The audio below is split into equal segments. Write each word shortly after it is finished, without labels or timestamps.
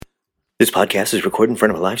This podcast is recorded in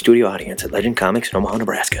front of a live studio audience at Legend Comics in Omaha,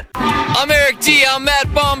 Nebraska. I'm Eric T. I'm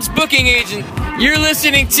Matt Baum's booking agent. You're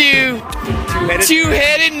listening to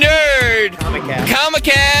Two-Headed Nerd.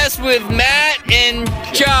 Comicast with Matt and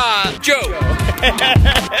Joe.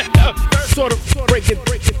 Sort of break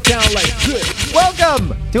it down like good.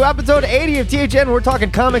 Welcome to episode 80 of THN. We're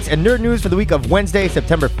talking comics and nerd news for the week of Wednesday,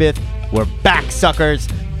 September 5th. We're back, suckers.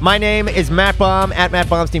 My name is Matt Baum, at Matt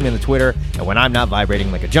Baumstein on the Twitter, and when I'm not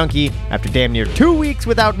vibrating like a junkie, after damn near 2 weeks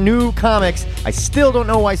without new comics, I still don't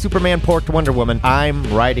know why Superman porked Wonder Woman. I'm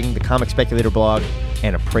writing the Comic Speculator blog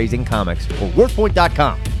and appraising comics for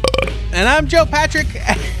WorthPoint.com. And I'm Joe Patrick,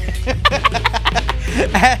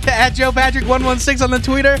 at Joe Patrick 116 on the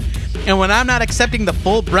Twitter. And when I'm not accepting the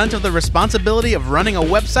full brunt of the responsibility of running a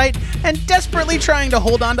website and desperately trying to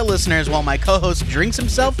hold on to listeners while my co-host drinks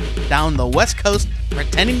himself down the West Coast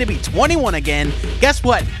pretending to be 21 again, guess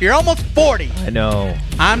what? You're almost 40. I know.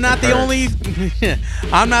 I'm not only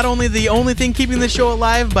the only thing keeping the show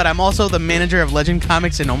alive, but I'm also the manager of Legend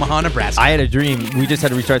Comics in Omaha, Nebraska. I had a dream. We just had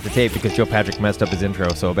to restart the tape because Joe Patrick messed up his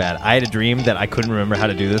intro so bad. I had a dream that I couldn't remember how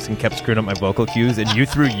to do this and kept screwing up my vocal cues, and you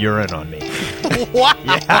threw urine on me. Wow.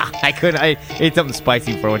 Yeah, I couldn't. I ate something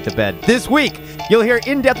spicy before I went to bed. This week, you'll hear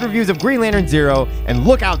in-depth reviews of Green Lantern Zero and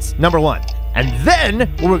Lookouts #1. And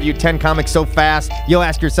then we'll review 10 comics so fast, you'll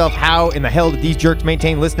ask yourself how in the hell did these jerks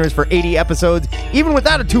maintain listeners for 80 episodes, even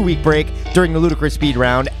without a 2-week break during the ludicrous speed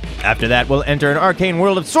round. After that, we'll enter an arcane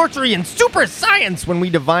world of sorcery and super science when we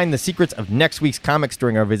divine the secrets of next week's comics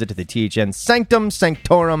during our visit to the THN Sanctum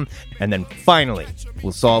Sanctorum. And then finally,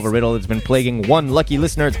 we'll solve a riddle that's been plaguing one lucky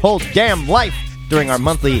listener's whole damn life during our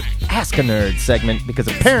monthly Ask a Nerd segment, because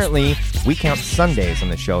apparently we count Sundays on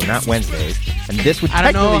the show, not Wednesdays. And this would I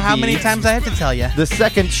don't know how be many times I have to tell you. the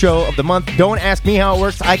second show of the month. Don't ask me how it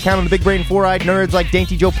works. I count on the big brain, four-eyed nerds like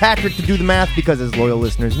Dainty Joe Patrick to do the math, because as loyal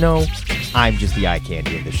listeners know, I'm just the eye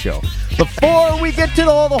candy of the show. Before we get to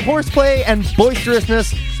all the horseplay and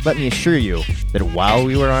boisterousness, let me assure you that while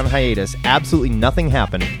we were on hiatus, absolutely nothing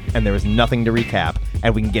happened, and there was nothing to recap.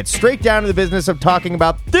 And we can get straight down to the business of talking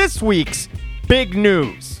about this week's big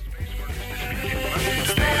news.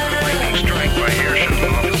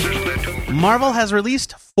 Marvel has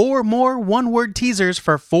released 4 more one-word teasers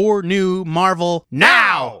for 4 new Marvel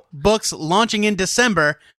Now books launching in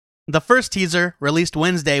December. The first teaser, released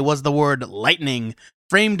Wednesday, was the word lightning,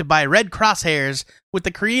 framed by red crosshairs, with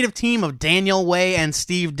the creative team of Daniel Way and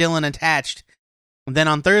Steve Dillon attached. Then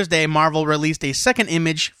on Thursday, Marvel released a second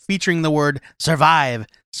image featuring the word survive,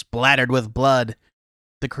 splattered with blood.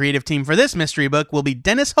 The creative team for this mystery book will be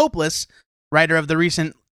Dennis Hopeless, writer of the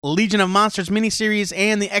recent Legion of Monsters miniseries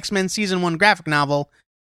and the X-Men Season 1 graphic novel,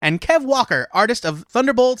 and Kev Walker, artist of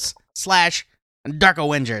Thunderbolts / Dark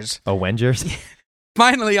Avengers. Avengers?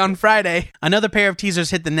 Finally, on Friday, another pair of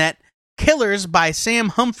teasers hit the net. Killers by Sam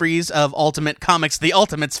Humphries of Ultimate Comics The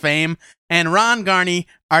Ultimates fame, and Ron Garney,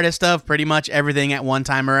 artist of pretty much everything at one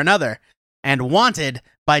time or another. And Wanted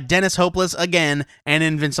by Dennis Hopeless again and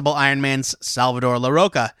Invincible Iron Man's Salvador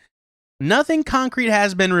LaRocca. Nothing concrete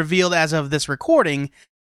has been revealed as of this recording.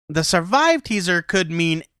 The Survive teaser could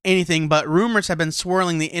mean anything, but rumors have been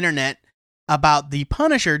swirling the internet about the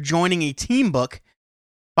Punisher joining a team book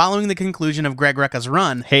following the conclusion of Greg Rucka's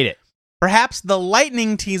run. Hate it. Perhaps the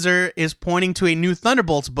Lightning teaser is pointing to a new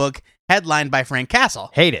Thunderbolts book headlined by Frank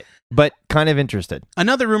Castle. Hate it, but kind of interested.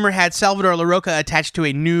 Another rumor had Salvador LaRocca attached to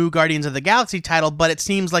a new Guardians of the Galaxy title, but it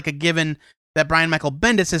seems like a given that Brian Michael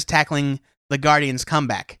Bendis is tackling the Guardians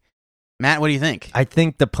comeback. Matt, what do you think? I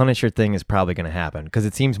think the Punisher thing is probably going to happen, because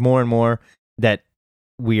it seems more and more that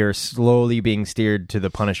we are slowly being steered to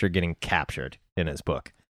the Punisher getting captured in his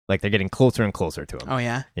book. Like, they're getting closer and closer to him. Oh,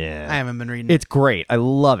 yeah? Yeah. I haven't been reading It's great. I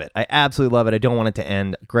love it. I absolutely love it. I don't want it to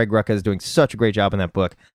end. Greg Rucka is doing such a great job in that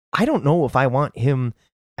book. I don't know if I want him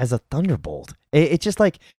as a Thunderbolt. It's just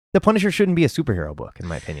like, the Punisher shouldn't be a superhero book, in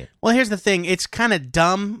my opinion. Well, here's the thing. It's kind of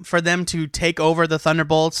dumb for them to take over the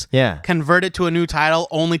Thunderbolts, convert it to a new title,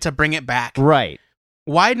 only to bring it back. Right.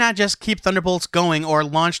 Why not just keep Thunderbolts going or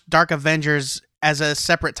launch Dark Avengers as a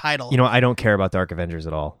separate title? You know, I don't care about Dark Avengers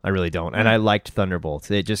at all. I really don't. And I liked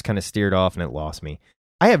Thunderbolts. It just kind of steered off and it lost me.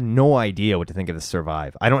 I have no idea what to think of the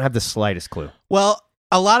Survive. I don't have the slightest clue. Well,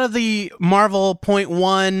 a lot of the Marvel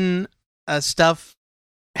 .1 stuff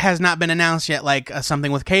has not been announced yet, like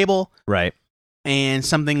something with Cable. Right. And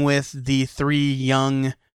something with the 3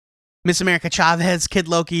 young Miss America Chavez, Kid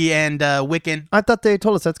Loki, and Wiccan. I thought they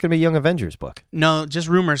told us that's going to be a Young Avengers book. No, just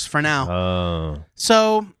rumors for now. Oh.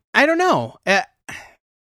 So, I don't know.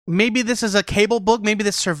 Maybe this is a Cable book. Maybe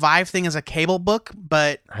this Survive thing is a Cable book,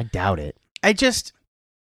 but I doubt it.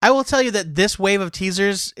 I will tell you that this wave of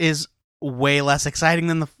teasers is way less exciting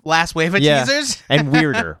than the last wave of Yeah. teasers. And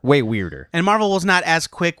weirder. Way weirder. And Marvel was not as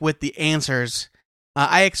quick with the answers.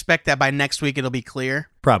 I expect that by next week it'll be clear.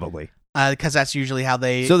 Probably. Because that's usually how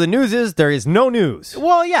they... So the news is there is no news.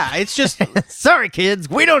 Well, yeah, it's just... Sorry, kids.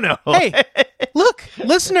 We don't know. Hey, look,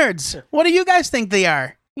 listeners, what do you guys think they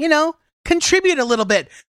are? You know, contribute a little bit.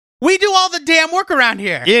 We do all the damn work around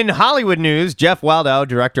here. In Hollywood news, Jeff Waldow,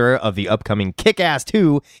 director of the upcoming Kick-Ass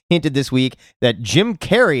 2, hinted this week that Jim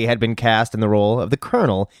Carrey had been cast in the role of the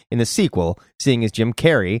Colonel in the sequel, seeing as Jim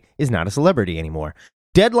Carrey is not a celebrity anymore.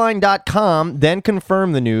 Deadline.com then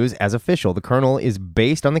confirmed the news as official. The Colonel is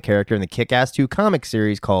based on the character in the Kick-Ass 2 comic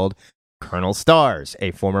series called Colonel Stars,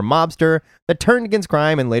 a former mobster that turned against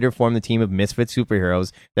crime and later formed the team of misfit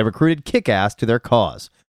superheroes that recruited Kick-Ass to their cause.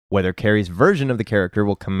 Whether Carrey's version of the character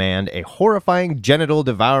will command a horrifying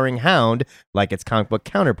genital-devouring hound like its comic book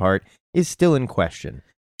counterpart is still in question.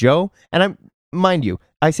 Joe, and mind you,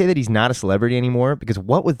 I say that he's not a celebrity anymore because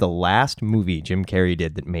what was the last movie Jim Carrey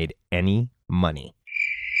did that made any money?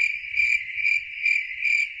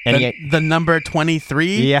 The number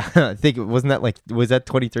 23? Yeah, I think was that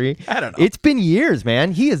 23? I don't know. It's been years,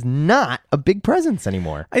 man. He is not a big presence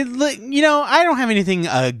anymore. I don't have anything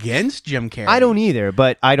against Jim Carrey. I don't either,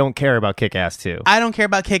 but I don't care about Kick-Ass 2. I don't care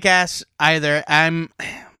about Kick-Ass either.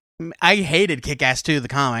 I hated Kick-Ass 2, the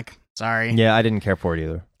comic. Sorry. Yeah, I didn't care for it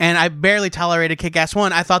either. And I barely tolerated Kick-Ass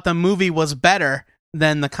 1. I thought the movie was better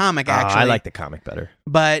than the comic, actually. I like the comic better.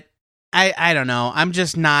 But I don't know. I'm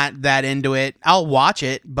just not that into it. I'll watch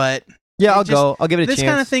it, but... Yeah, I'll go. I'll give it a chance. This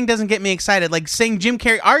kind of thing doesn't get me excited. Like saying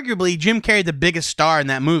arguably Jim Carrey the biggest star in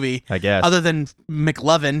that movie. I guess. Other than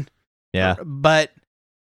McLovin. Yeah. But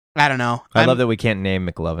I don't know. I love that we can't name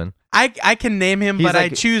McLovin. I can name him, but I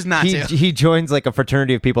choose not to. He joins like a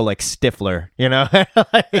fraternity of people like Stifler, you know?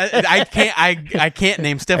 I can't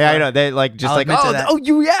name Stifler. Yeah, I know. They like just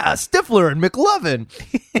Stifler and McLovin.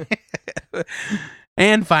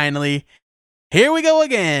 And finally, here we go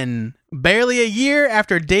again. Barely a year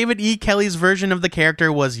after David E. Kelly's version of the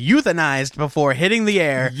character was euthanized before hitting the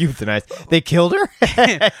air. Euthanized. They killed her?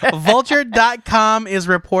 Vulture.com is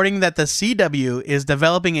reporting that the CW is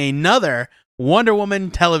developing another Wonder Woman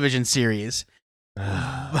television series.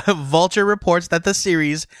 Vulture reports that the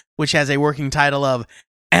series, which has a working title of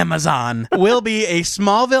Amazon, will be a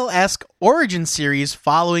Smallville-esque origin series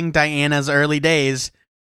following Diana's early days.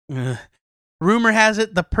 Rumor has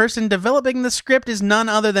it the person developing the script is none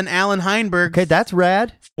other than Alan Heinberg. Okay, that's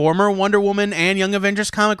rad. Former Wonder Woman and Young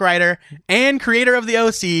Avengers comic writer and creator of the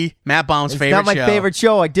OC, Matt Baum's favorite show. It's not my favorite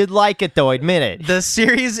show. I did like it, though. Admit it. The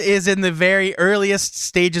series is in the very earliest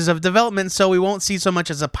stages of development, so we won't see so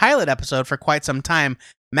much as a pilot episode for quite some time.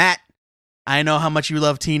 Matt, I know how much you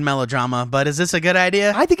love teen melodrama, but is this a good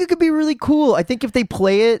idea? I think it could be really cool. I think if they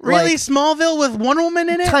play it... Really? Smallville with Wonder Woman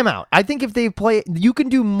in it? Time out. I think if they play it, you can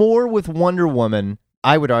do more with Wonder Woman,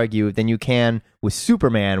 I would argue, than you can with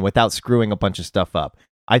Superman without screwing a bunch of stuff up.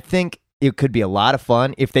 I think it could be a lot of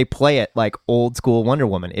fun if they play it like old school Wonder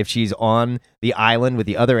Woman. If she's on the island with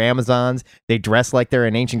the other Amazons, they dress like they're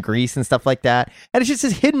in ancient Greece and stuff like that. And it's just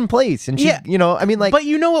this hidden place. And she, But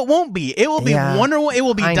it won't be. It will be Wonder Woman. It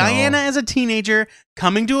will be Diana as a teenager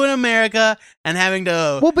coming to America and having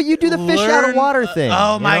to. Well, but you do the fish out of water thing.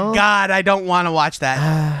 Oh my God. I don't want to watch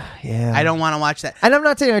that. Yeah. I don't want to watch that. And I'm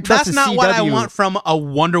not saying I trust That's not what I want from a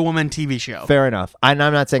Wonder Woman TV show. Fair enough. And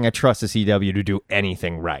I'm not saying I trust the CW to do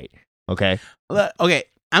anything right. Okay. Okay.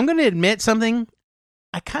 I'm going to admit something.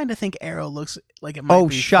 I kind of think Arrow looks like it might be Oh,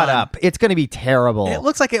 shut fun. up. It's going to be terrible. It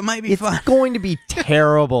looks like it might be fun. It's going to be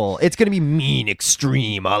terrible. It's going to be mean,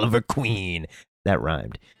 extreme, Oliver Queen. That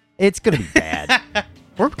rhymed. It's going to be bad.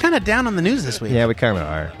 We're kind of down on the news this week. Yeah, we kind of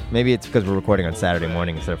are. Maybe it's because we're recording on Saturday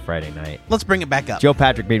morning instead of Friday night. Let's bring it back up. Joe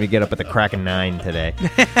Patrick made me get up at the crack of 9 today.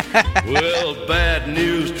 Well, bad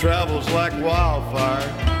news travels like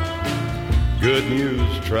wildfire. Good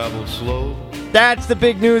news travels slow. That's the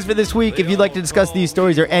big news for this week. If you'd like to discuss these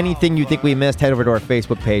stories or anything you think we missed, head over to our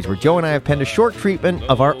Facebook page where Joe and I have penned a short treatment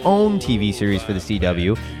of our own TV series for the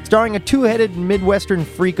CW, starring a two-headed Midwestern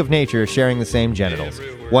freak of nature sharing the same genitals.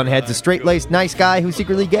 One head's a straight-laced nice guy who's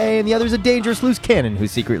secretly gay, and the other's a dangerous loose cannon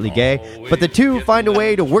who's secretly gay. But the two find a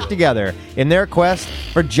way to work together in their quest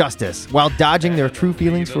for justice while dodging their true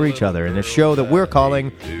feelings for each other in a show that we're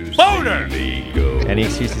calling Boner! Any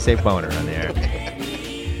excuse to say boner on the air.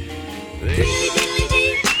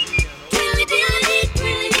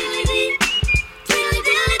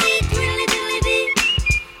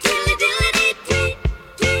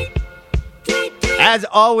 As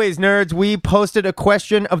always, nerds, we posted a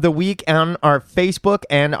question of the week on our Facebook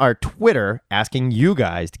and our Twitter asking you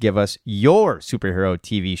guys to give us your superhero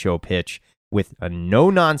TV show pitch with a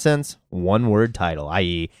no-nonsense, one-word title,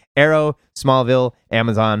 i.e. Arrow, Smallville,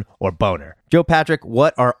 Amazon, or Boner. Joe Patrick,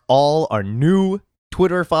 what are all our new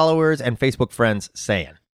Twitter followers and Facebook friends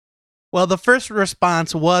saying? Well, the first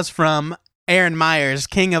response was from Aaron Myers,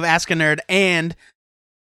 king of Ask a Nerd and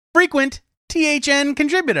frequent THN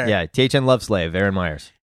contributor. Yeah, THN Love Slave, Aaron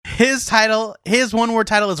Myers. His one-word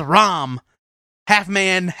title is ROM. Half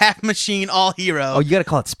man, half machine, all hero. Oh, you got to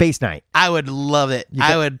call it Space Knight. I would love it.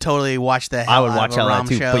 I would totally watch the hell I would out watch of a hell out ROM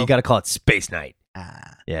too, show. but you got to call it Space Knight.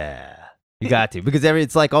 Yeah, you got to, because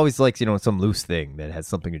it's like always like, some loose thing that has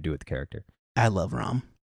something to do with the character. I love ROM.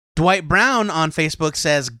 Dwight Brown on Facebook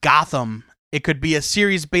says Gotham. It could be a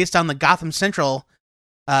series based on the Gotham Central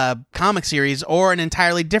comic series, or an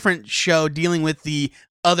entirely different show dealing with the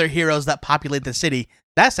other heroes that populate the city.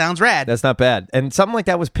 That sounds rad. That's not bad. And something like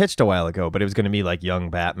that was pitched a while ago, but it was going to be like young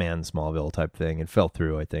Batman, Smallville type thing. It fell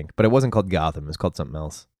through, I think. But it wasn't called Gotham. It was called something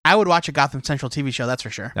else. I would watch a Gotham Central TV show, that's for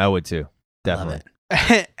sure. I would too. Definitely.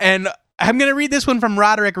 Love it. And I'm going to read this one from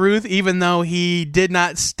Roderick Ruth, even though he did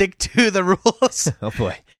not stick to the rules. Oh,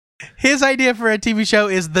 boy. His idea for a TV show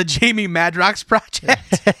is the Jamie Madrox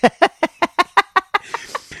Project.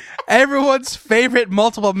 Everyone's favorite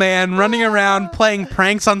multiple man running around playing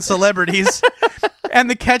pranks on celebrities. And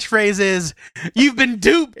the catchphrase is, "You've been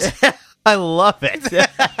duped." I love it.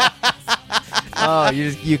 Oh,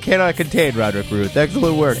 you cannot contain Roderick Ruth.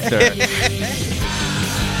 Excellent work, sir.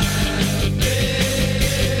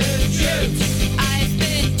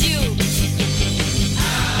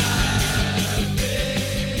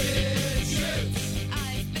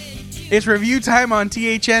 It's review time on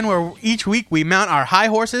THN, where each week we mount our high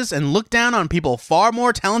horses and look down on people far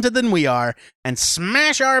more talented than we are and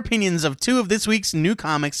smash our opinions of two of this week's new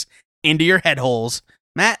comics into your head holes.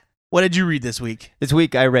 Matt, what did you read this week? This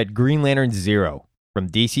week I read Green Lantern Zero from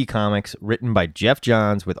DC Comics, written by Jeff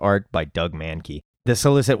Johns with art by Doug Mankey. The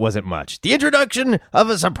solicit wasn't much. The introduction of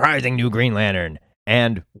a surprising new Green Lantern.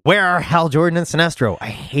 And where are Hal Jordan and Sinestro? I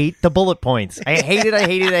hate the bullet points. I hate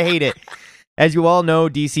it. As you all know,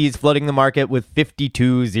 DC is flooding the market with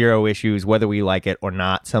 52 Zero issues, whether we like it or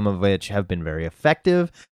not, some of which have been very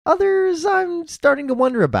effective. Others I'm starting to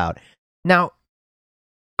wonder about. Now,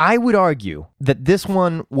 I would argue that this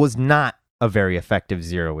one was not a very effective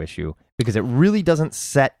Zero issue because it really doesn't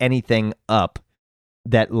set anything up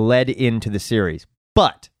that led into the series.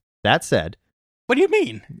 But, that said... What do you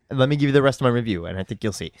mean? Let me give you the rest of my review, and I think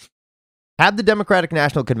you'll see. Had the Democratic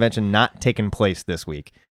National Convention not taken place this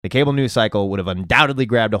week, the cable news cycle would have undoubtedly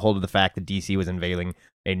grabbed a hold of the fact that DC was unveiling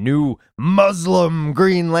a new Muslim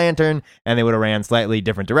Green Lantern, and they would have ran slightly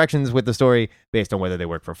different directions with the story based on whether they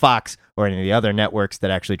work for Fox or any of the other networks that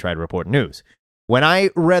actually try to report news. When I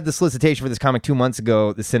read the solicitation for this comic 2 months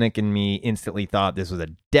ago, the cynic in me instantly thought this was a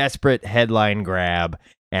desperate headline grab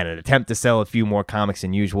and an attempt to sell a few more comics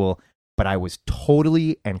than usual, but I was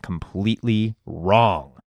totally and completely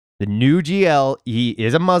wrong. The new GL, he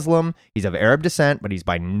is a Muslim. He's of Arab descent, but he's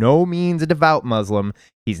by no means a devout Muslim.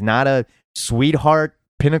 He's not a sweetheart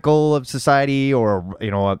pinnacle of society or,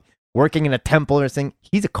 working in a temple or something.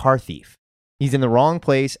 He's a car thief. He's in the wrong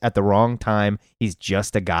place at the wrong time. He's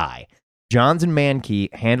just a guy. Johns and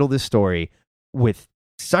Mankey handle this story with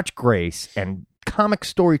such grace and comic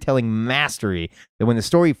storytelling mastery that when the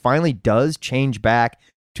story finally does change back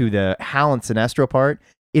to the Hal and Sinestro part,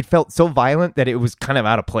 it felt so violent that it was kind of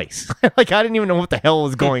out of place. Like, I didn't even know what the hell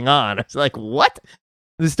was going on. I was like, what?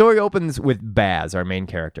 The story opens with Baz, our main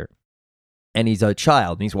character. And he's a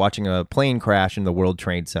child, and he's watching a plane crash in the World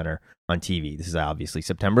Trade Center on TV. This is obviously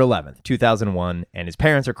September 11th, 2001, and his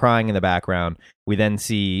parents are crying in the background. We then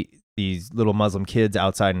see these little Muslim kids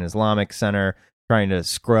outside an Islamic center trying to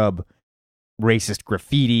scrub racist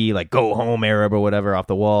graffiti, like "Go Home Arab" or whatever, off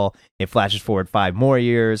the wall. It flashes forward 5 more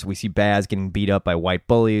years. We see Baz getting beat up by white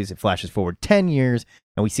bullies. It flashes forward 10 years,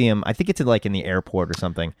 and we see him, I think it's in the airport or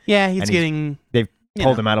something. Yeah, they've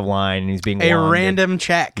pulled him out of line, and he's being a wanded. random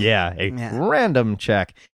check. Yeah, random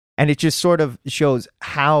check. And it just sort of shows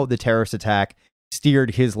how the terrorist attack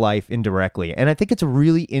steered his life indirectly. And I think it's a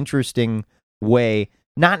really interesting way,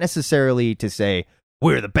 not necessarily to say,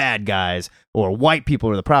 we're the bad guys, or white people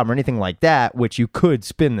are the problem, or anything like that, which you could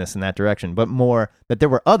spin this in that direction, but more that there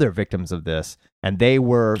were other victims of this, and they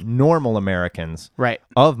were normal Americans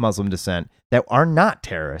of Muslim descent that are not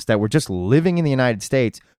terrorists, that were just living in the United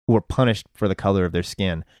States, who were punished for the color of their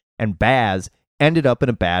skin. And Baz ended up in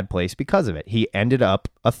a bad place because of it. He ended up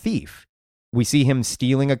a thief. We see him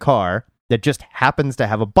stealing a car that just happens to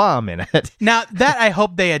have a bomb in it. Now, that I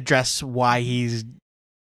hope they address why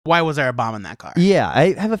was there a bomb in that car? Yeah,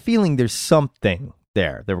 I have a feeling there's something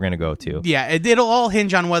there that we're going to go to. Yeah, it'll all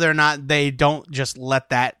hinge on whether or not they don't just let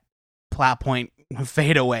that plot point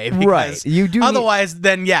fade away. Right. You do. Otherwise,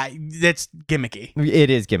 then yeah, it's gimmicky. It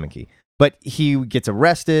is gimmicky. But he gets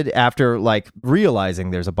arrested after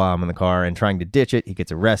realizing there's a bomb in the car and trying to ditch it. He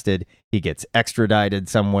gets arrested. He gets extradited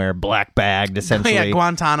somewhere, black bagged essentially. Yeah,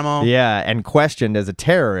 Guantanamo. Yeah, and questioned as a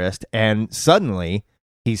terrorist. And suddenly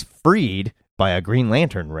he's freed by a Green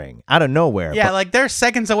Lantern ring out of nowhere. Yeah, they're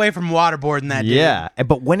seconds away from waterboarding that dude. Yeah,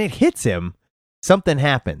 but when it hits him, something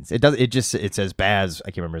happens. It says Baz.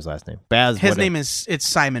 I can't remember his last name. Baz. It's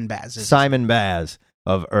Simon Baz. Simon Baz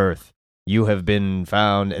of Earth. You have been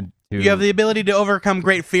found. And you have the ability to overcome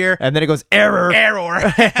great fear. And then it goes, error.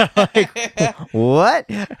 What?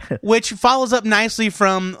 Which follows up nicely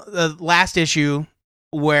from the last issue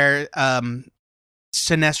where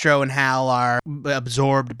Sinestro and Hal are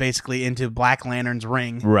absorbed basically into Black Lantern's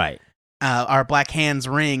ring. Right. Our Black Hand's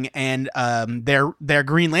ring, and their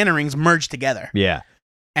Green Lantern rings merge together. Yeah.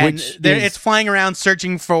 And it's flying around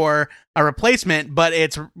searching for a replacement, but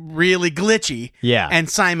it's really glitchy. Yeah. And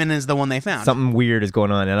Simon is the one they found. Something weird is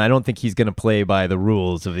going on, and I don't think he's going to play by the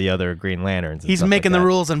rules of the other Green Lanterns. He's making the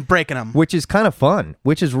rules and breaking them. Which is kind of fun,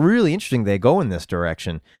 which is really interesting they go in this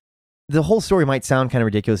direction. The whole story might sound kind of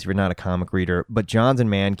ridiculous if you're not a comic reader, but Johns and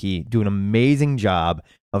Mankey do an amazing job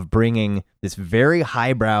of bringing this very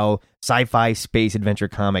highbrow sci-fi space adventure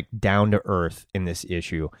comic down to earth in this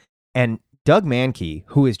issue. And Doug Mankey,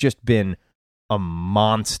 who has just been a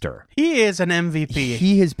monster. He is an MVP.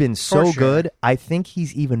 He has been so good. I think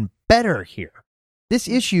he's even better here. This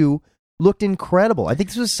issue looked incredible. I think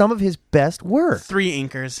this was some of his best work. 3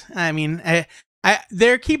 inkers. I mean,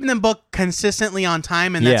 they're keeping the book consistently on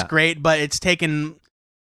time, and that's great, but it's taken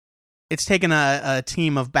a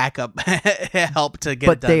team of backup help to get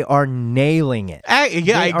it done. But they are nailing it. I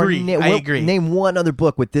agree. I agree. Name one other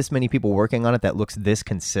book with this many people working on it that looks this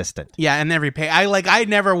consistent. Yeah, and every page. I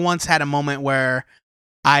never once had a moment where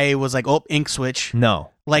I was like, oh, ink switch.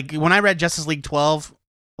 No. Like, when I read Justice League 12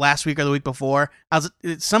 last week or the week before,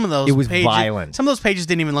 some of those it was pages, violent. Some of those pages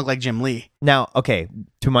didn't even look like Jim Lee. Now, okay,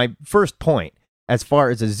 to my first point, as far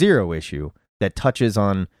as a Zero issue that touches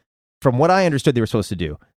on, from what I understood they were supposed to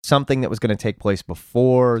do, something that was going to take place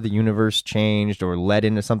before the universe changed or led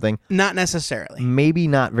into something. Not necessarily. Maybe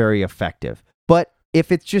not very effective. But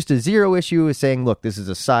if it's just a Zero issue is saying, look, this is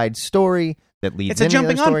a side story that leads into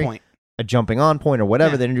the story, a jumping on point or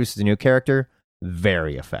whatever that introduces a new character,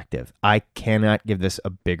 very effective. I cannot give this a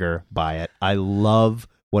bigger buy it. I love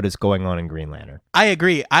what is going on in Green Lantern. I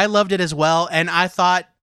agree. I loved it as well, and I thought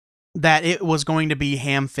that it was going to be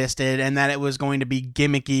ham-fisted and that it was going to be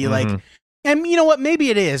gimmicky. Mm-hmm. And you know what? Maybe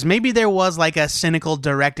it is. Maybe there was a cynical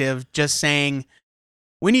directive just saying,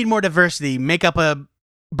 we need more diversity, make up a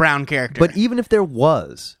brown character. But even if there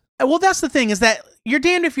was... Well, that's the thing, is that you're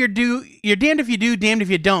damned if you do, damned if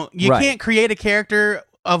you don't. You can't create a character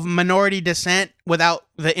of minority descent without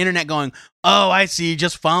the internet going, oh, I see,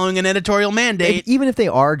 just following an editorial mandate. Even if they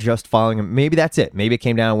are just following him, maybe that's it. Maybe it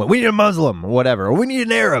came down and went, we need a Muslim, or whatever, or we need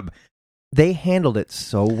an Arab. They handled it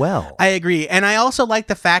so well. I agree. And I also like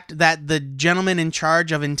the fact that the gentleman in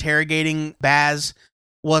charge of interrogating Baz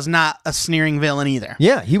was not a sneering villain either.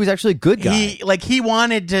 Yeah, he was actually a good guy. He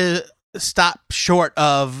wanted to stop short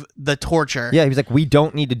of the torture. Yeah, he was like, we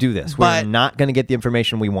don't need to do this. We're not going to get the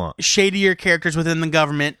information we want. Shadier characters within the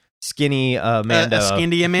government. Skinny Amanda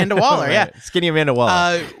Waller, yeah. Skinny Amanda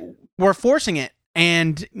Waller. Were forcing it.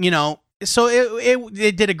 And, so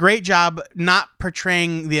it did a great job not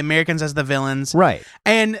portraying the Americans as the villains. Right.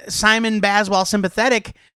 And Simon Baz, while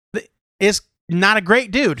sympathetic, is not a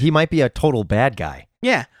great dude. He might be a total bad guy.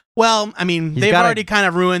 Yeah. Well, I mean, they've already kind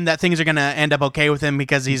of ruined that things are going to end up okay with him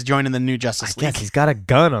because he's joining the new Justice League. I guess he's got a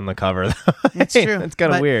gun on the cover. It's true. It's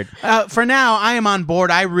kind of weird. For now, I am on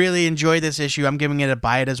board. I really enjoyed this issue. I'm giving it a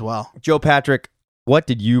buy it as well. Joe Patrick, what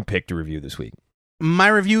did you pick to review this week? My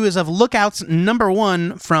review is of Lookouts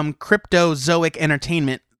 #1 from Cryptozoic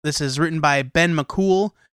Entertainment. This is written by Ben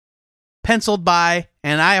McCool, penciled by,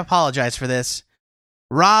 and I apologize for this,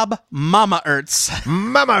 Rob Mama Ertz.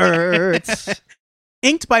 Mama Ertz.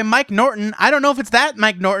 Inked by Mike Norton. I don't know if it's that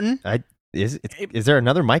Mike Norton. Is there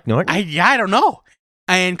another Mike Norton? I don't know.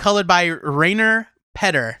 And colored by Rainer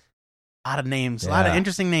Petter. A lot of names. A lot of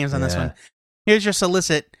interesting names on this one. Here's your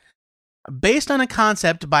solicit. Based on a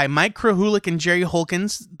concept by Mike Krahulik and Jerry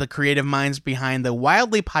Holkins, the creative minds behind the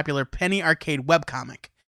wildly popular Penny Arcade webcomic,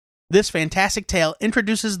 this fantastic tale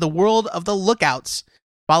introduces the world of the Lookouts.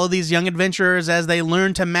 Follow these young adventurers as they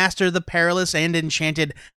learn to master the perilous and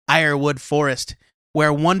enchanted Ironwood Forest,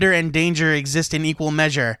 where wonder and danger exist in equal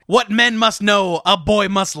measure. What men must know, a boy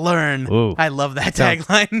must learn. Ooh, I love that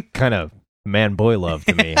tagline. Kind of man-boy love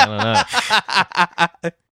to me. I don't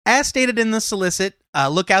know. As stated in the solicit,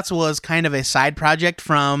 Lookouts was kind of a side project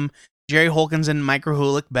from Jerry Holkins and Mike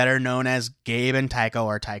Krahulik, better known as Gabe and Tycho,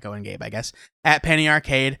 or Tycho and Gabe, I guess, at Penny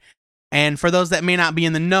Arcade. And for those that may not be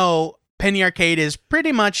in the know, Penny Arcade is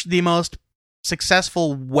pretty much the most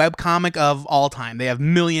successful webcomic of all time. They have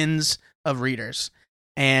millions of readers.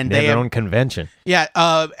 And they have their own convention. Yeah,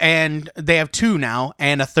 and they have 2 now,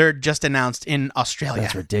 and a third just announced in Australia.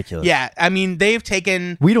 That's ridiculous. Yeah, I mean, they've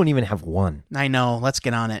taken... We don't even have one. I know, let's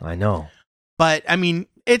get on it. I know. But, I mean,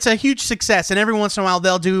 it's a huge success, and every once in a while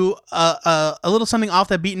they'll do a little something off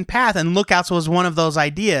the beaten path, and Lookouts was one of those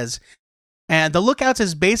ideas. And the Lookouts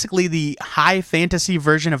is basically the high fantasy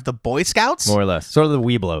version of the Boy Scouts. More or less. Sort of the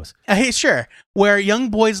Weeblos. Sure. Where young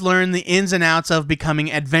boys learn the ins and outs of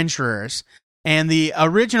becoming adventurers. And the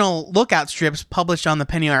original Lookout strips published on the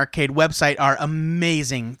Penny Arcade website are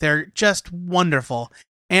amazing. They're just wonderful.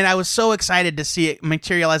 And I was so excited to see it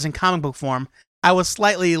materialize in comic book form. I was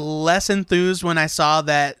slightly less enthused when I saw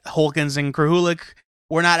that Holkins and Krahulik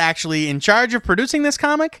were not actually in charge of producing this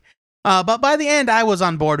comic. But by the end, I was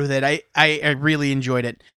on board with it. I really enjoyed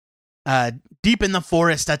it. Deep in the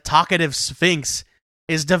forest, a talkative sphinx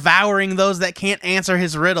is devouring those that can't answer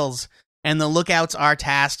his riddles. And the Lookouts are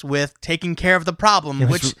tasked with taking care of the problem,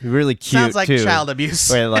 which really cute, sounds like too. child abuse.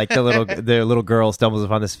 Where like the little girl stumbles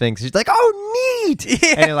upon the Sphinx. She's like, "Oh, neat!"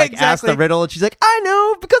 Yeah, and like asks the riddle, and she's like, "I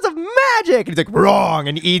know, because of magic." And he's like, "Wrong,"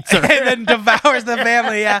 and eats her, and then devours the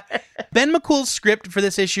family. Yeah. Ben McCool's script for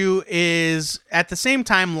this issue is at the same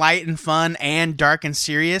time light and fun and dark and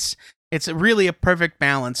serious. It's really a perfect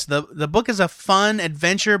balance. The book is a fun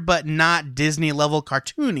adventure, but not Disney level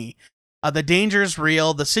cartoony. The danger is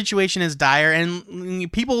real, the situation is dire,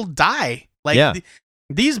 and people die. Like,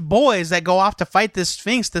 these boys that go off to fight the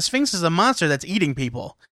Sphinx is a monster that's eating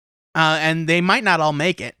people. And they might not all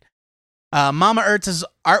make it. Mama Ertz's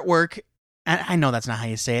artwork, I know that's not how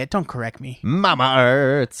you say it, don't correct me. Mama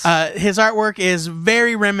Ertz. His artwork is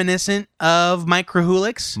very reminiscent of Mike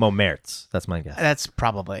Krahulik's. Momertz, that's my guess. That's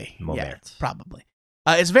probably. Momertz. Yeah, probably.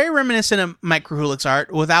 It's very reminiscent of Mike Krahulik's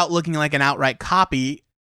art without looking like an outright copy.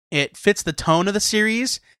 It fits the tone of the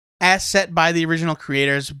series as set by the original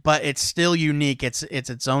creators, but it's still unique. It's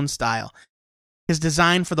its own style. His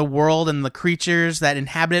design for the world and the creatures that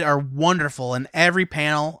inhabit it are wonderful, and every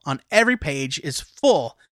panel on every page is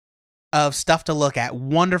full of stuff to look at.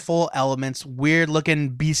 Wonderful elements, weird-looking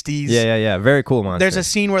beasties. Yeah. Very cool monster. There's a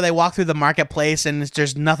scene where they walk through the marketplace, and it's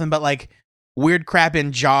just nothing but like weird crap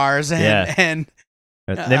in jars and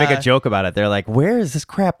they make a joke about it. They're like, "Where is this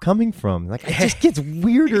crap coming from?" Like, it just gets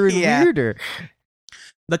weirder and weirder.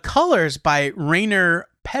 The colors by Rainer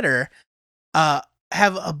Petter have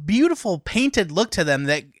a beautiful painted look to them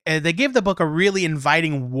that they give the book a really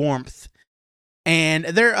inviting warmth. And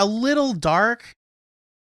they're a little dark.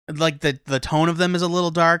 Like the tone of them is a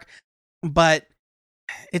little dark, but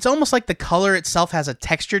it's almost like the color itself has a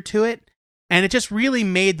texture to it. And it just really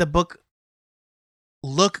made the book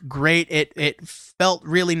look great. It felt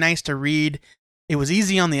really nice to read. It was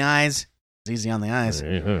easy on the eyes. There's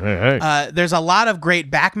a lot of great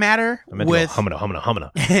back matter with humana.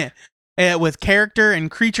 With character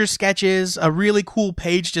and creature sketches. A really cool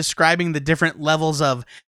page describing the different levels of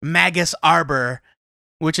Magus Arbor,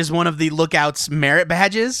 which is one of the Lookout's merit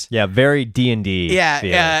badges. Yeah, very D&D.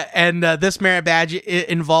 Yeah, and this merit badge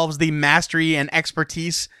involves the mastery and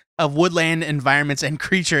expertise of woodland environments and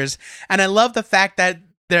creatures. And I love the fact that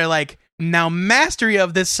they're like, now mastery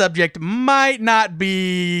of this subject might not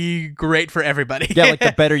be great for everybody. Yeah, like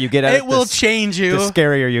the better you get at it, it will change you. The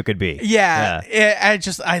scarier you could be. Yeah.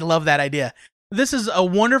 I love that idea. This is a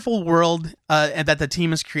wonderful world that the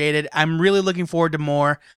team has created. I'm really looking forward to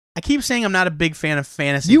more. I keep saying I'm not a big fan of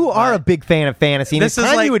fantasy. You are a big fan of fantasy, and it's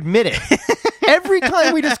time you admit it. Every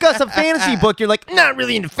time we discuss a fantasy book, you're like, not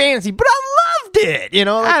really into fantasy, but I loved it. You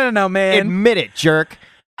know, like, I don't know, man. Admit it, jerk.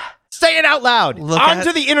 Say it out loud.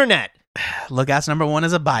 Onto the internet. Lookouts #1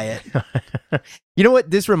 is a buy it. You know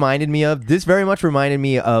what this reminded me of? This very much reminded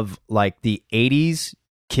me of like the 80s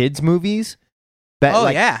kids movies.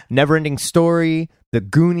 That, Neverending Story, The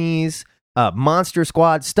Goonies, Monster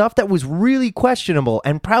Squad, stuff that was really questionable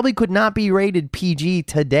and probably could not be rated PG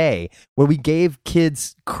today, where we gave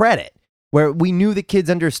kids credit, where we knew the kids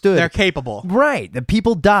understood. They're capable. Right. The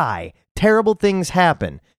people die. Terrible things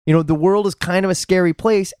happen. You know, the world is kind of a scary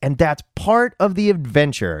place, and that's part of the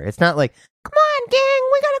adventure. It's not like, come on, gang,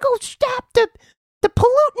 we gotta go stop the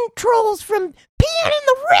pollutant trolls from peeing in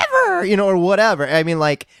the river, you know, or whatever. I mean,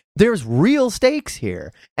 like, there's real stakes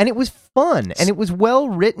here, and it was fun, and it was well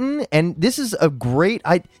written, and this is a great...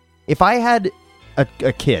 If I had a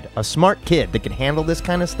kid, a smart kid that could handle this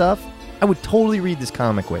kind of stuff, I would totally read this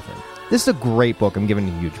comic with him. This is a great book. I'm giving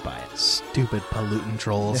it a huge buy it. Stupid pollutant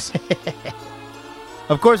trolls.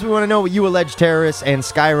 Of course, we want to know what you alleged terrorists and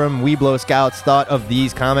Skyrim Weeblo Scouts thought of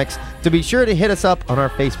these comics. To be sure to hit us up on our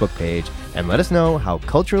Facebook page and let us know how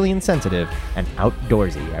culturally insensitive and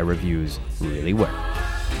outdoorsy our reviews really were.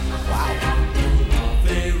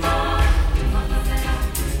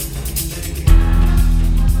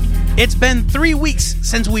 It's been 3 weeks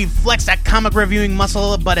since we've flexed that comic reviewing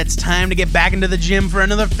muscle, but it's time to get back into the gym for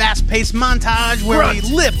another fast-paced montage where we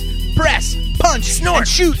lift, press, punch, snort, and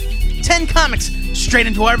shoot 10 comics straight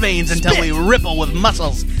into our veins until we ripple with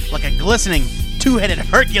muscles like a glistening two-headed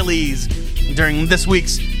Hercules during this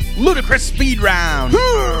week's Ludicrous Speed Round.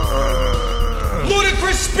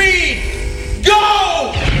 Ludicrous speed!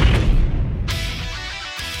 Go!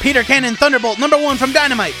 Peter Cannon Thunderbolt #1 from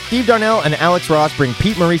Dynamite. Steve Darnell and Alex Ross bring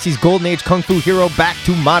Pete Morisi's Golden Age Kung Fu hero back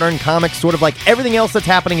to modern comics, sort of like everything else that's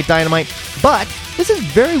happening at Dynamite. But this is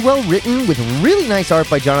very well written with really nice art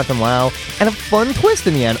by Jonathan Lau and a fun twist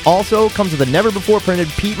in the end. Also comes with a never-before-printed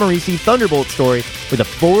Pete Morisi Thunderbolt story with a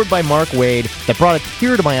forward by Mark Waid that brought a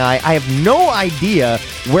tear to my eye. I have no idea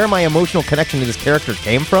where my emotional connection to this character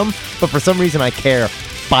came from, but for some reason I care.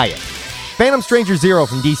 Buy it. Phantom Stranger Zero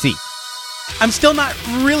from DC. I'm still not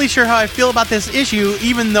really sure how I feel about this issue,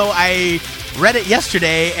 even though I read it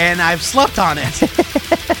yesterday and I've slept on it.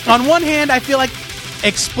 On one hand, I feel like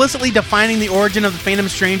explicitly defining the origin of the Phantom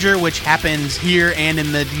Stranger, which happens here and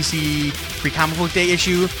in the DC Free Comic Book Day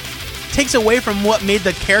issue, takes away from what made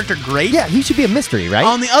the character great. Yeah, he should be a mystery, right?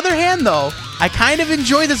 On the other hand, though, I kind of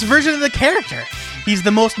enjoy this version of the character. He's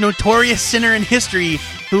the most notorious sinner in history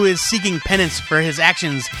who is seeking penance for his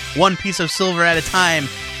actions, one piece of silver at a time.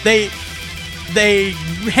 They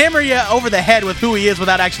hammer you over the head with who he is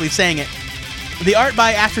without actually saying it. The art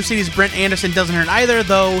by Astro City's Brent Anderson doesn't hurt either,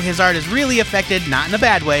 though his art is really affected, not in a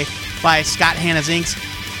bad way, by Scott Hanna's inks.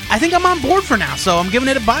 I think I'm on board for now, so I'm giving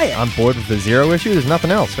it a buy it. On board with the Zero issue? There's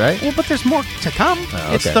nothing else, right? Well, but there's more to come. Oh,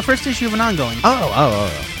 okay. It's the first issue of an ongoing.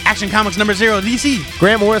 Oh. Action Comics #0, DC.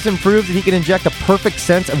 Grant Morrison proves that he can inject a perfect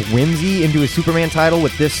sense of whimsy into his Superman title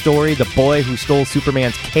with this story, The Boy Who Stole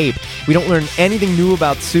Superman's Cape. We don't learn anything new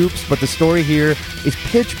about Supes, but the story here is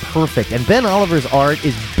pitch perfect, and Ben Oliver's art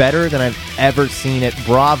is better than I've ever seen it.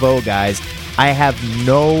 Bravo, guys. I have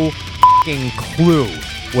no f***ing clue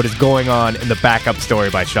what is going on in the backup story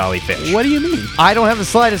by Charlie Fish. What do you mean? I don't have the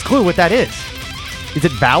slightest clue what that is. Is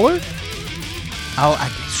it Valor?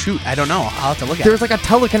 I don't know. I'll have to look at it. There's like a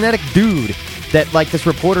telekinetic dude that like this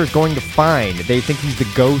reporter is going to find. They think he's the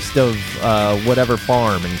ghost of whatever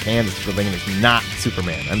farm in Kansas or something, and it's not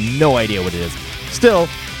Superman. I have no idea what it is. Still,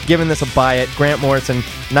 giving this a buy it. Grant Morrison,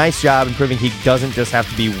 nice job in proving he doesn't just have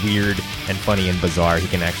to be weird and funny and bizarre. He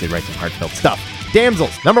can actually write some heartfelt stuff.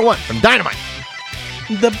 Damsels, #1 from Dynamite.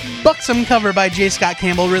 The buxom cover by J. Scott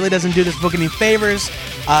Campbell really doesn't do this book any favors.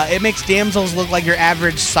 It makes Damsels look like your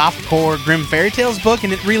average softcore Grimm Fairy Tales book,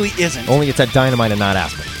 and it really isn't. Only it's at Dynamite and not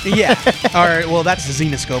Aspen. Yeah. Or, well, that's the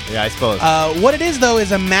Xenoscope. Yeah, I suppose. What it is, though,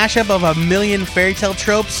 is a mashup of a million fairy tale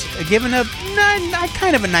tropes, given a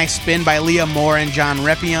kind of a nice spin by Leah Moore and John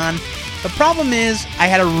Repion. The problem is, I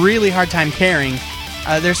had a really hard time caring.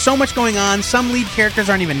 There's so much going on, some lead characters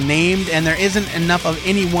aren't even named, and there isn't enough of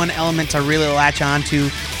any one element to really latch on to.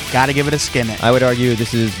 Gotta give it a skim it. I would argue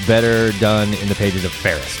this is better done in the pages of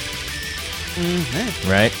Ferris.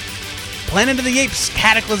 Mm-hmm. Right? Planet of the Apes,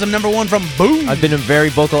 Cataclysm #1 from Boom. I've been a very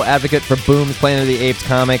vocal advocate for Boom's Planet of the Apes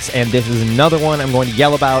comics, and this is another one I'm going to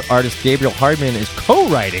yell about. Artist Gabriel Hardman is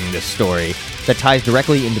co-writing this story that ties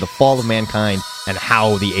directly into the fall of mankind and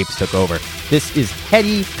how the apes took over. This is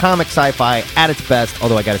heady comic sci-fi at its best,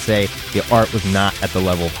 although I gotta say, the art was not at the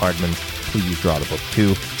level of Hardman's. Please draw the book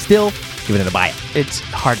too. Still, giving it a buy it. It's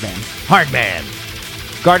Hardman.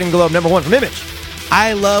 Guardian Globe #1 from Image.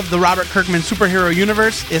 I love the Robert Kirkman superhero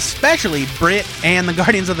universe, especially Brit and the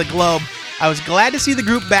Guardians of the Globe. I was glad to see the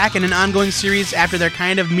group back in an ongoing series after their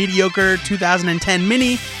kind of mediocre 2010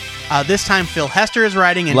 mini. This time Phil Hester is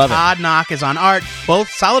writing and Todd Knock is on art, both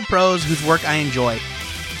solid pros whose work I enjoy.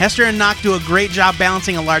 Hester and Knock do a great job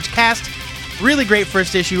balancing a large cast. Really great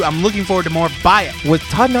first issue. I'm looking forward to more. Buy it. Was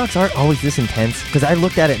Todd Knock's art always this intense? Because I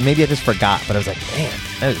looked at it and maybe I just forgot, but I was like, man,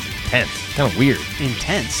 that is intense. Kind of weird.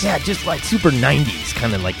 Intense? Yeah, just like super 90s,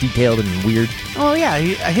 kind of like detailed and weird. Oh yeah,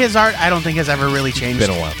 his art I don't think has ever really changed. It's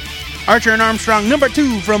been a while. Archer and Armstrong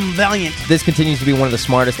 #2 from Valiant. This continues to be one of the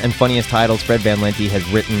smartest and funniest titles Fred Van Lente has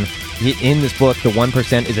written. In this book, the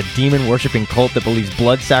 1% is a demon-worshipping cult that believes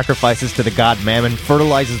blood sacrifices to the god Mammon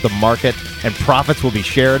fertilizes the market, and profits will be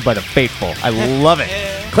shared by the faithful. I love it.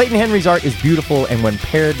 Clayton Henry's art is beautiful, and when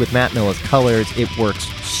paired with Matt Miller's colors, it works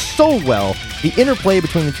so well. The interplay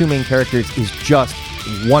between the two main characters is just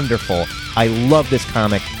wonderful. I love this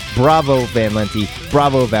comic. Bravo, Van Lente.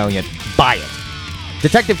 Bravo, Valiant. Buy it.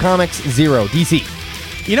 Detective Comics 0,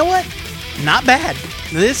 DC. You know what? Not bad.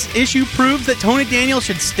 This issue proves that Tony Daniel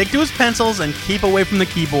should stick to his pencils and keep away from the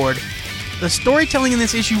keyboard. The storytelling in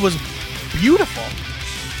this issue was beautiful,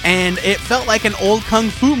 and it felt like an old kung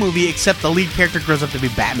fu movie, except the lead character grows up to be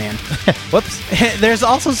Batman. Whoops. There's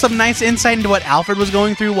also some nice insight into what Alfred was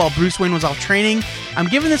going through while Bruce Wayne was off training. I'm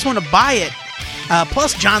giving this one a buy it.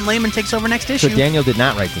 Plus, John Layman takes over next issue. So Daniel did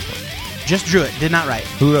not write this one? Just drew it, did not write.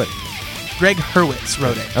 Who wrote it? Greg Hurwitz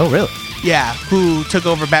wrote it. Oh, really? Yeah, who took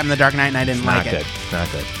over Batman the Dark Knight, and I didn't like it.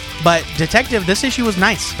 Not good. But Detective, this issue was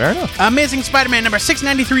nice. Fair enough. Amazing Spider-Man number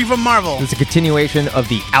 693 from Marvel. It's a continuation of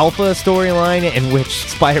the Alpha storyline in which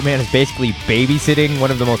Spider-Man is basically babysitting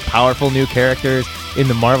one of the most powerful new characters in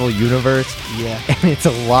the Marvel Universe. Yeah. And it's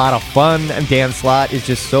a lot of fun, and Dan Slott is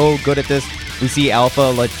just so good at this. We see Alpha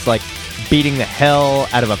like beating the hell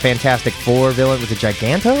out of a Fantastic Four villain. Was it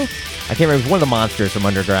Giganto? I can't remember. It was one of the monsters from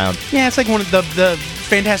Underground. Yeah, it's like one of the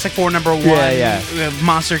Fantastic Four number 1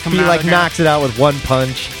 monster coming out. He like knocks it out with one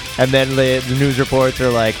punch, and then the news reports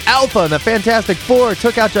are like, Alpha and the Fantastic Four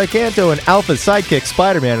took out Giganto, and Alpha's sidekick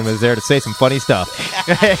Spider-Man was there to say some funny stuff.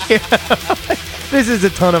 This is a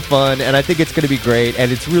ton of fun, and I think it's going to be great,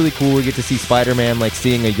 and it's really cool. We get to see Spider-Man like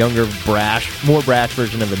seeing a younger, more brash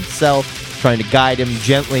version of himself, trying to guide him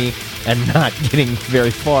gently and not getting very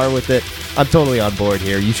far with it. I'm totally on board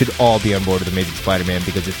here. You should all be on board with Amazing Spider-Man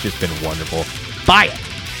because it's just been wonderful. Buy it!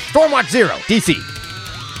 Stormwatch 0, DC.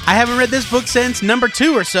 I haven't read this book since number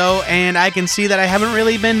 2 or so, and I can see that I haven't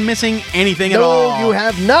really been missing anything at all. No, you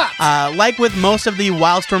have not. Like with most of the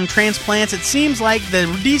Wildstorm transplants, it seems like the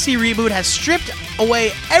DC reboot has stripped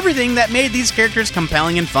away everything that made these characters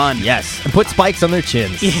compelling and fun. Yes, and put spikes on their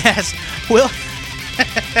chins. Yes.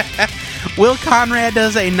 Will Conrad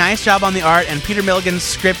does a nice job on the art, and Peter Milligan's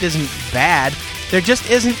script isn't bad. There just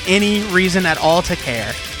isn't any reason at all to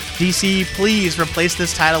care. DC, please replace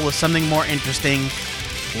this title with something more interesting.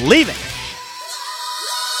 Leave it.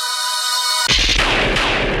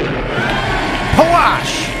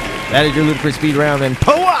 Pawash! That is your ludicrous speed round, and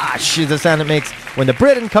Pawash is the sound it makes when the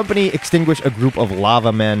Brit and company extinguish a group of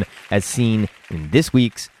lava men, as seen in this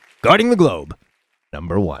week's Guarding the Globe,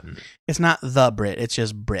 number 1. It's not the Brit, it's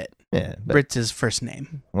just Brit. Yeah, Brit's his first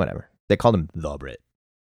name. Whatever. They called him the Brit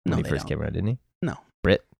when he first came around, didn't he? No.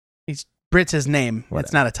 Brit? Brit's his name. Whatever.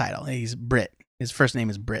 It's not a title. He's Brit. His first name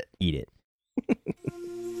is Brit. Eat it.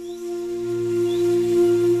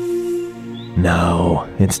 Now,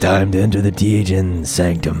 it's time to enter the THN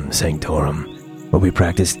Sanctum Sanctorum, where we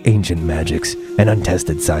practice ancient magics and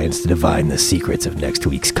untested science to divine the secrets of next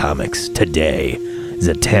week's comics. Today,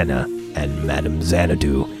 Zatanna and Madame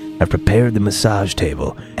Xanadu have prepared the massage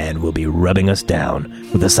table and will be rubbing us down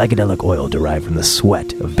with a psychedelic oil derived from the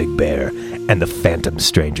sweat of Big Bear and the Phantom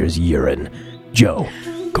Stranger's urine. Joe,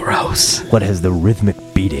 gross. What has the rhythmic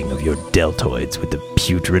beating of your deltoids with the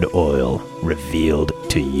putrid oil revealed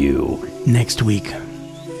to you? Next week,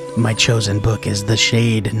 my chosen book is The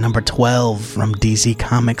Shade, number 12 from DC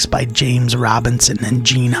Comics by James Robinson and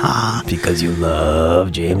Gene Ha. Because you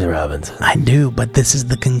love James Robinson. I do, but this is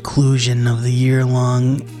the conclusion of the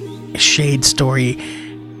year-long Shade story,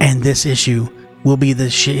 and this issue will be the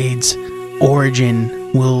Shade's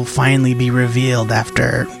origin will finally be revealed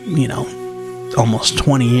after, almost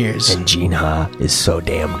 20 years. And Gene Ha is so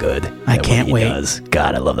damn good. I can't wait.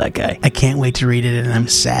 God, I love that guy. I can't wait to read it, and I'm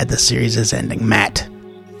sad the series is ending. Matt,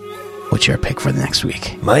 what's your pick for the next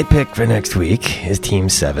week? My pick for next week is Team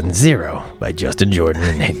 7-0 by Justin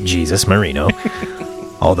Jordan and Jesus Marino.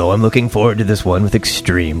 Although I'm looking forward to this one with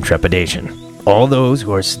extreme trepidation. All those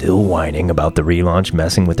who are still whining about the relaunch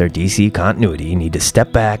messing with their DC continuity need to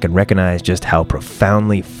step back and recognize just how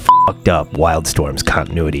profoundly fucked up Wildstorm's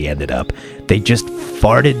continuity ended up. They just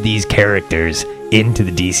farted these characters into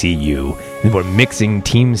the DCU, and we're mixing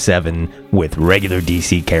Team 7 with regular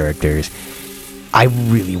DC characters. I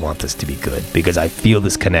really want this to be good, because I feel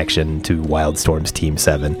this connection to Wildstorm's Team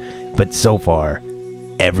 7, but so far,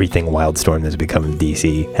 everything Wildstorm that's become in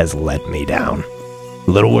DC has let me down.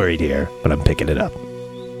 A little worried here, but I'm picking it up.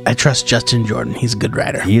 I trust Justin Jordan. He's a good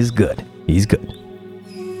writer. He is good. He's good.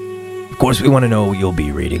 Of course, we want to know what you'll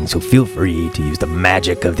be reading, so feel free to use the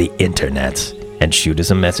magic of the internets and shoot us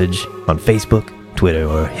a message on Facebook, Twitter,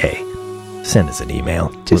 or hey, send us an email.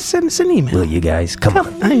 Just send us an email. Will you guys? Come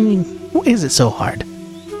on. I mean, why is it so hard?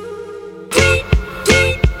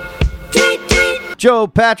 Joe,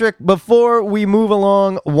 Patrick, before we move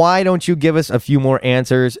along, why don't you give us a few more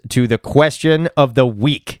answers to the question of the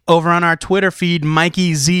week? Over on our Twitter feed,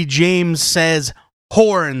 Mikey Z. James says,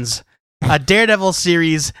 Horns, a Daredevil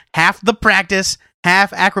series, half the practice,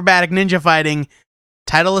 half acrobatic ninja fighting.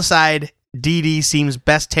 Title aside, DD seems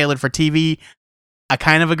best tailored for TV. I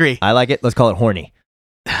kind of agree. I like it. Let's call it horny.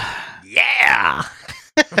 Yeah.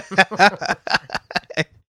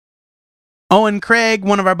 Owen Craig,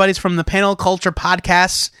 one of our buddies from the Panel Culture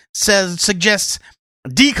podcast, suggests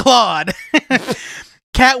Declawed.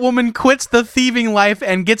 Catwoman quits the thieving life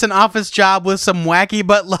and gets an office job with some wacky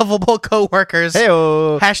but lovable coworkers.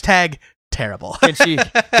 Hey-o. Hashtag terrible.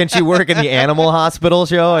 Can she work in the Animal Hospital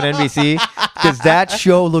show on NBC? Because that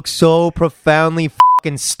show looks so profoundly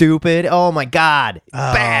fucking stupid. Oh my god.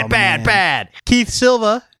 Bad. Keith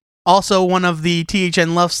Silva, also one of the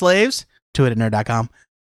THN Love Slaves, ToItANerd.com,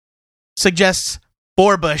 suggests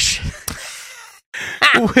Borbush,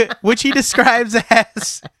 which he describes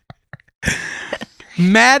as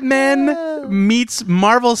Mad Men meets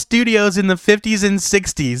Marvel Studios in the 50s and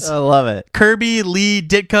 60s. I love it. Kirby, Lee,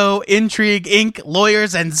 Ditko, Intrigue, Inc.,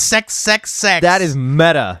 lawyers, and sex. That is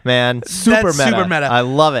meta, man. Super meta. I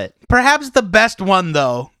love it. Perhaps the best one,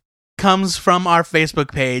 though, comes from our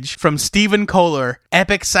Facebook page, from Stephen Kohler,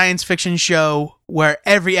 epic science fiction show where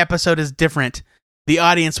every episode is different. The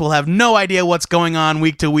audience will have no idea what's going on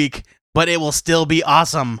week to week, but it will still be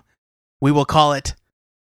awesome. We will call it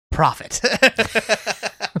Profit.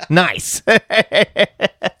 Nice.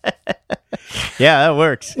 Yeah, that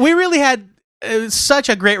works. We really had such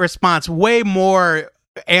a great response. Way more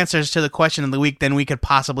answers to the question of the week than we could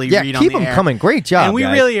possibly read on the air. Keep them coming. Great job, and we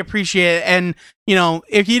guys. really appreciate it. And, you know,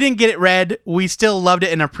 if you didn't get it read, we still loved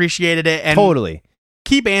it and appreciated it. And totally.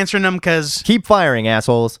 Keep answering them because... Keep firing,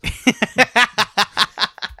 assholes.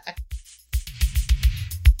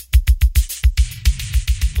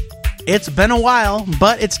 It's been a while,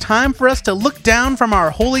 but it's time for us to look down from our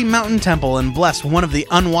holy mountain temple and bless one of the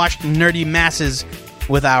unwashed nerdy masses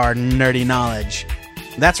with our nerdy knowledge.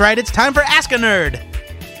 That's right, it's time for Ask a Nerd.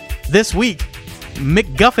 This week,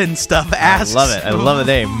 McGuffin Stuff asks... I love the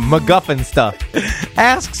name. McGuffin Stuff.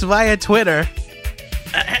 Asks via Twitter...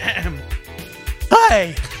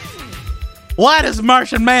 Hey! Why does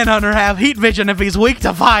Martian Manhunter have heat vision if he's weak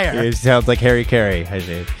to fire? It sounds like Harry Carey. I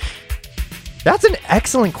see. That's an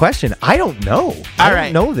excellent question. I don't know. I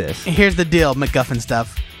don't know this. Here's the deal, McGuffin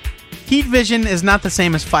Stuff. Heat vision is not the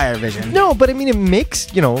same as fire vision. No, but I mean, it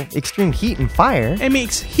makes, extreme heat and fire. It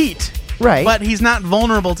makes heat. Right. But he's not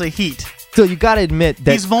vulnerable to heat. So you gotta admit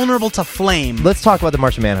that... He's vulnerable to flame. Let's talk about the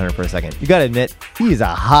Martian Manhunter for a second. You gotta admit, he's a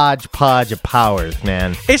hodgepodge of powers,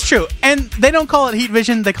 man. It's true. And they don't call it heat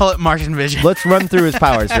vision, they call it Martian vision. Let's run through his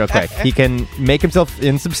powers real quick. He can make himself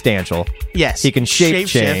insubstantial. Yes. He can shape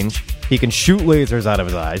change. He can shoot lasers out of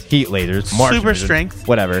his eyes. Heat lasers. Martian super vision, strength.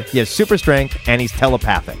 Whatever. He has super strength, and he's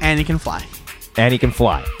telepathic. And he can fly. And he can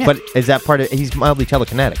fly. Yeah. But is that part of... He's mildly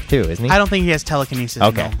telekinetic, too, isn't he? I don't think he has telekinesis.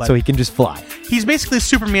 Okay, no, but so he can just fly. He's basically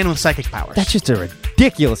Superman with psychic powers. That's just a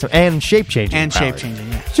ridiculous... And shape-changing And powers. shape-changing,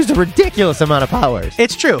 yeah. It's just a ridiculous amount of powers.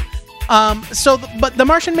 It's true. But the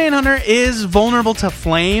Martian Manhunter is vulnerable to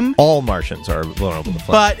flame. All Martians are vulnerable to flame.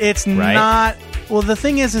 But it's not... Well, the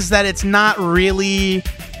thing is that it's not really...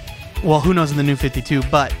 Well, who knows in the New 52,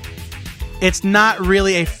 but... It's not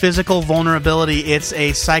really a physical vulnerability, it's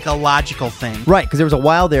a psychological thing. Right, because there was a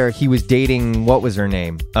while there he was dating, what was her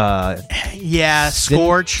name?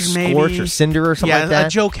 Scorch, maybe? Scorch or Cinder or something like that? Yeah, a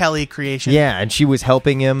Joe Kelly creation. Yeah, and she was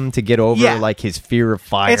helping him to get over, his fear of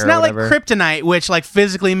fire. It's not like kryptonite, which,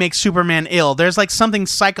 physically makes Superman ill. There's, something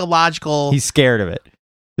psychological... He's scared of it.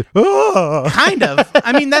 Kind of.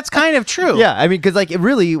 I mean, that's kind of true. Yeah, I mean, because,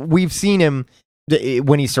 really, we've seen him...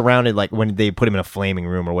 When he's surrounded, when they put him in a flaming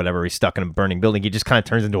room or whatever, he's stuck in a burning building, he just kind of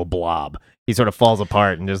turns into a blob. He sort of falls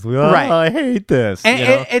apart and just, I hate this.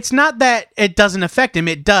 And it's not that it doesn't affect him.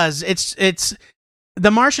 It does. It's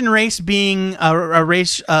the Martian race being a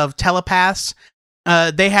race of telepaths.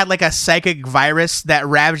 They had a psychic virus that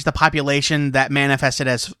ravaged the population that manifested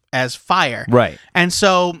as fire. Right. And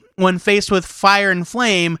so when faced with fire and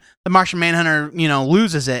flame, the Martian Manhunter,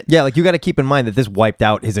 loses it. Yeah, you got to keep in mind that this wiped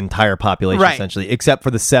out his entire population, essentially, except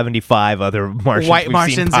for the 75 other Martians White we've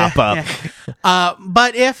Martians, seen pop up. Yeah.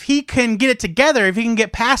 But if he can get it together, if he can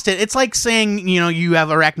get past it, it's like saying, you have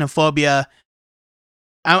arachnophobia.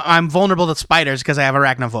 I'm vulnerable to spiders because I have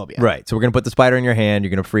arachnophobia. Right. So we're going to put the spider in your hand.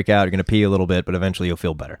 You're going to freak out. You're going to pee a little bit, but eventually you'll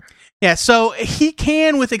feel better. Yeah. So he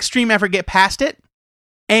can, with extreme effort, get past it.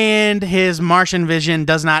 And his Martian vision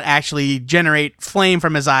does not actually generate flame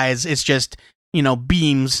from his eyes. It's just,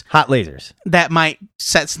 beams. Hot lasers. That might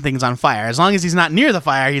set some things on fire. As long as he's not near the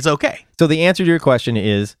fire, he's okay. So the answer to your question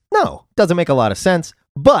is no. Doesn't make a lot of sense.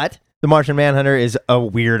 But The Martian Manhunter is a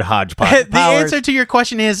weird hodgepodge. The answer to your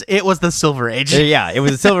question is it was the Silver Age. Yeah, it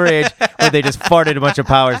was a Silver Age where they just farted a bunch of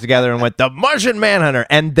powers together and went, the Martian Manhunter.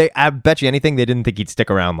 And I bet you anything, they didn't think he'd stick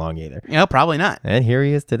around long either. No, probably not. And here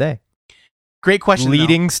he is today. Great question.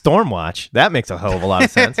 Leading Stormwatch. That makes a hell of a lot of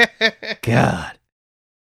sense. God.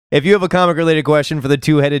 If you have a comic-related question for the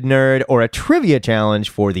Two-Headed Nerd or a trivia challenge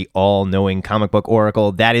for the all-knowing comic book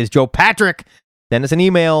oracle, that is Joe Patrick, send us an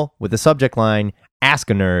email with the subject line, Ask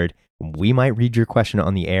a Nerd. We might read your question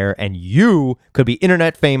on the air, and you could be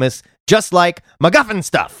internet famous, just like MacGuffin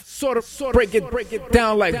Stuff. Sort of break it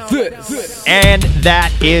down like this. And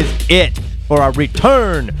that is it for our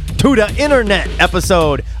return to the internet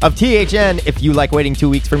episode of THN. If you like waiting 2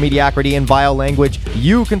 weeks for mediocrity and vile language,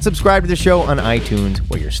 you can subscribe to the show on iTunes,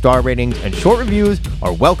 where your star ratings and short reviews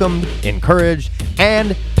are welcomed, encouraged,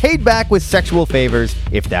 and paid back with sexual favors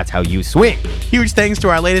if that's how you swing. Huge thanks to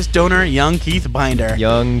our latest donor, Young Keith Binder.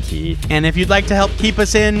 Young Keith. And if you'd like to help keep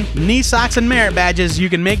us in knee socks and merit badges, you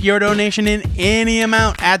can make your donation in any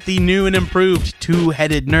amount at the new and improved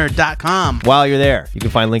twoheadednerd.com. While you're there, you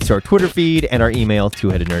can find links to our Twitter feed and our email,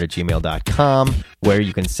 twoheadednerd@gmail.com, where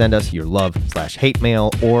you can send us your love/hate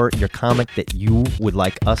mail or your comic that you would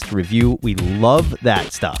like us to review. We love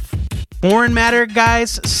that stuff. Foreign Matter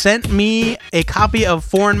guys sent me a copy of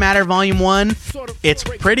Foreign Matter Volume 1. It's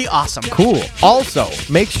pretty awesome. Cool. Also,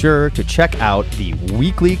 make sure to check out the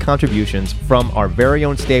weekly contributions from our very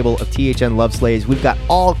own stable of THN Love Slaves. We've got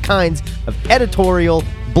all kinds of editorial,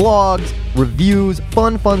 blogs, reviews,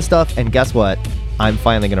 fun stuff, and guess what? I'm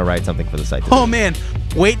finally going to write something for the site today. Oh man,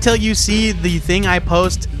 wait till you see the thing I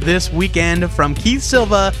post this weekend from Keith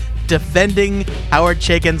Silva defending Howard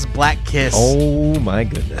Chaykin's Black Kiss. Oh my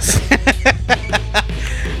goodness.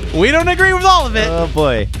 We don't agree with all of it. Oh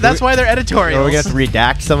boy. That's why they're editorials. We're going to have to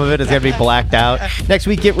redact some of it. It's going to be blacked out. Next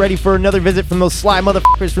week, get ready for another visit from those sly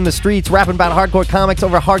motherfuckers from the streets rapping about hardcore comics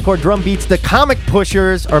over hardcore drum beats. The comic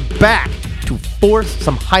pushers are back to force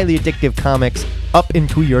some highly addictive comics up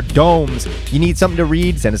into your domes. You need something to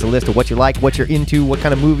read? Send us a list of what you like, what you're into, what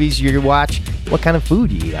kind of movies you watch, what kind of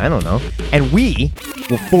food you eat. I don't know. And we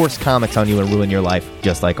will force comics on you and ruin your life,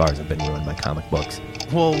 just like ours have been ruined by comic books.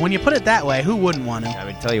 Well, when you put it that way, who wouldn't want to? I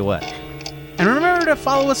mean, tell you what. And remember to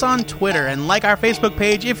follow us on Twitter and like our Facebook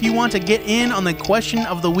page if you want to get in on the question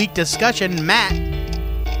of the week discussion. Matt,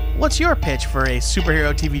 what's your pitch for a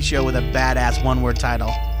superhero TV show with a badass one-word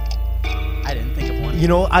title? I didn't think of one. You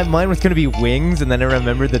know, mine was going to be Wings, and then I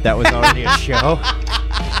remembered that was already a show.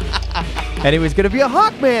 And it was going to be a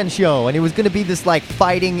Hawkman show, and it was going to be this, like,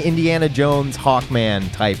 fighting Indiana Jones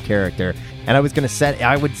Hawkman type character. And I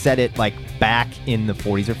would set it, like, back in the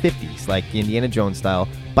 40s or 50s, like Indiana Jones style,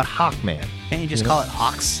 but Hawkman. Can't you just call it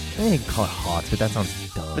Hawks? I can call it Hawks, but that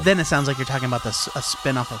sounds dumb. But then it sounds like you're talking about a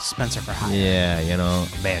spin-off of Spencer for Hire. Yeah,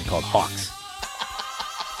 a man called Hawks.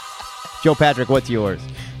 Joe Patrick, what's yours?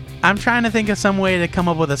 I'm trying to think of some way to come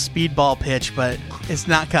up with a speedball pitch, but it's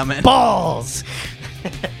not coming. Balls!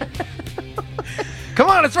 Come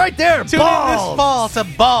on, it's right there. Tune in this fall to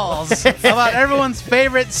Balls, about everyone's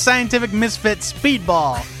favorite scientific misfit,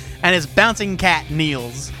 Speedball, and his bouncing cat,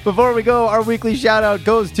 Niels. Before we go, our weekly shout-out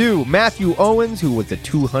goes to Matthew Owens, who was the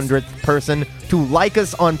 200th person to like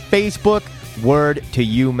us on Facebook. Word to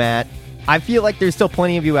you, Matt. I feel like there's still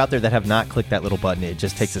plenty of you out there that have not clicked that little button. It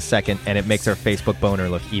just takes a second, and it makes our Facebook boner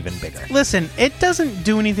look even bigger. Listen, it doesn't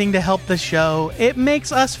do anything to help the show. It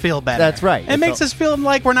makes us feel better. That's right. It makes us feel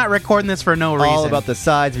like we're not recording this for no reason. All about the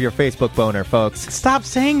size of your Facebook boner, folks. Stop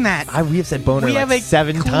saying that. We have said boner we like have a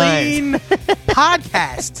 7 clean times.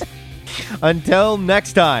 podcast. Until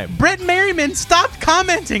next time. Brett Merriman stopped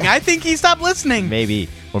commenting. I think he stopped listening. Maybe.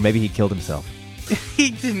 Or maybe he killed himself.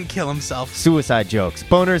 He didn't kill himself. Suicide jokes.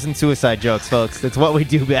 Boners and suicide jokes, folks. That's what we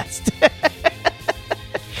do best.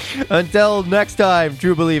 Until next time,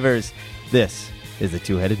 true believers, this is the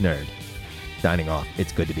Two-Headed Nerd. Signing off.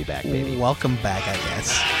 It's good to be back, baby. Welcome back, I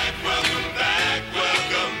guess. Welcome back,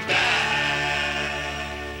 welcome back.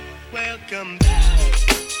 Welcome back.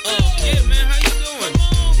 Oh, yeah, man, how you doing?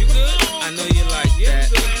 You good? I know you like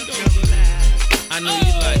that. I know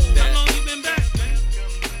you like that.